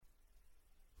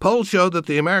Polls show that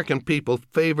the American people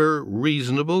favor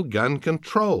reasonable gun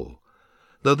control,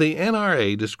 though the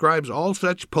NRA describes all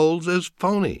such polls as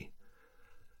phony.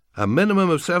 A minimum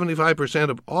of 75%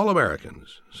 of all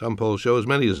Americans, some polls show as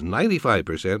many as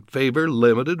 95%, favor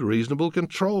limited reasonable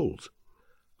controls.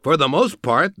 For the most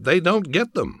part, they don't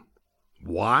get them.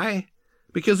 Why?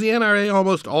 Because the NRA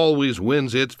almost always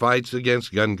wins its fights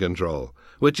against gun control,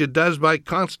 which it does by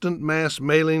constant mass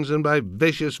mailings and by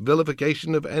vicious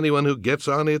vilification of anyone who gets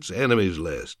on its enemies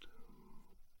list.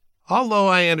 Although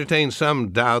I entertain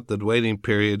some doubt that waiting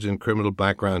periods and criminal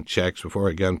background checks before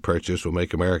a gun purchase will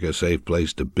make America a safe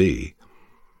place to be,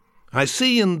 I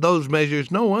see in those measures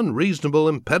no unreasonable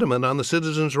impediment on the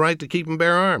citizens' right to keep and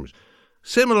bear arms.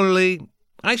 Similarly,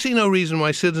 I see no reason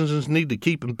why citizens need to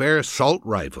keep and bear assault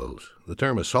rifles. The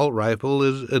term assault rifle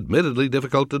is admittedly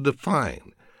difficult to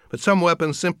define, but some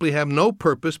weapons simply have no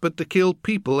purpose but to kill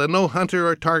people, and no hunter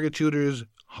or target shooter is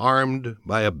harmed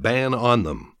by a ban on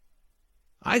them.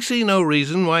 I see no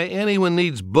reason why anyone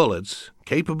needs bullets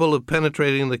capable of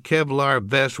penetrating the Kevlar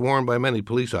vest worn by many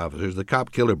police officers, the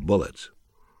cop-killer bullets.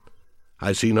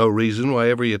 I see no reason why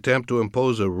every attempt to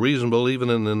impose a reasonable,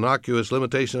 even an innocuous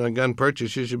limitation on gun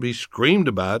purchases should be screamed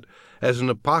about as an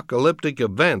apocalyptic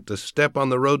event to step on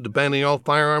the road to banning all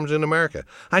firearms in America.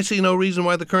 I see no reason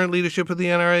why the current leadership of the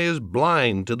NRA is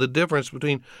blind to the difference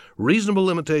between reasonable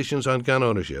limitations on gun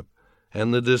ownership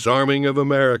and the disarming of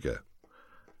America.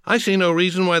 I see no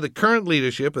reason why the current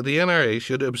leadership of the NRA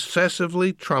should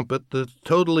obsessively trumpet the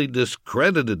totally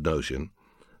discredited notion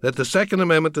that the Second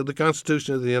Amendment to the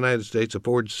Constitution of the United States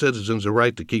affords citizens a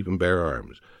right to keep and bear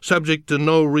arms, subject to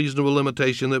no reasonable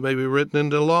limitation that may be written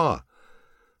into law.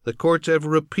 The courts have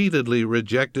repeatedly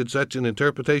rejected such an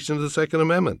interpretation of the Second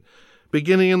Amendment,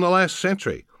 beginning in the last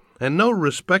century, and no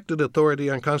respected authority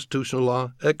on constitutional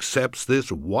law accepts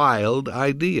this wild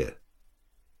idea.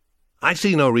 I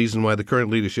see no reason why the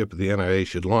current leadership of the NRA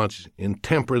should launch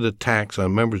intemperate attacks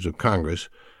on members of Congress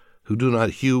who do not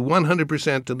hew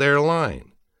 100% to their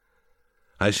line.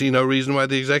 I see no reason why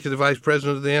the Executive Vice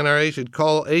President of the NRA should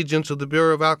call agents of the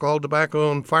Bureau of Alcohol,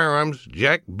 Tobacco, and Firearms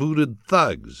jackbooted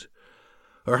thugs,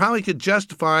 or how he could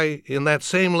justify in that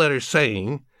same letter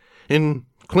saying, in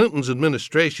Clinton's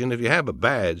administration, if you have a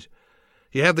badge,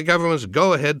 you have the government's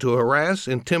go-ahead to harass,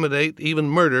 intimidate, even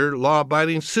murder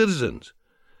law-abiding citizens.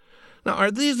 Now, are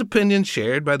these opinions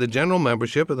shared by the general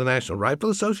membership of the National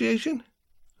Rifle Association?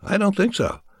 I don't think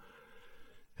so.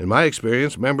 In my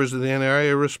experience, members of the NRA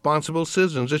are responsible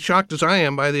citizens, as shocked as I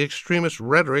am by the extremist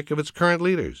rhetoric of its current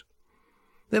leaders.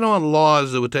 They don't want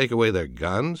laws that would take away their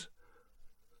guns,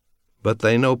 but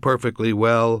they know perfectly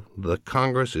well the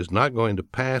Congress is not going to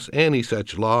pass any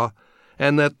such law,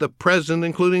 and that the President,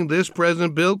 including this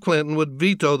President Bill Clinton, would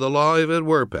veto the law if it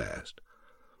were passed.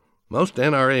 Most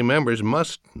NRA members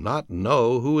must not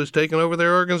know who has taken over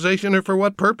their organization or for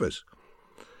what purpose.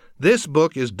 This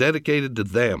book is dedicated to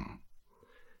them,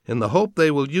 in the hope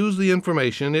they will use the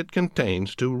information it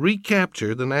contains to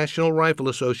recapture the National Rifle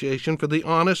Association for the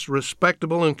honest,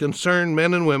 respectable, and concerned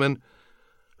men and women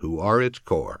who are its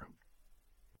core.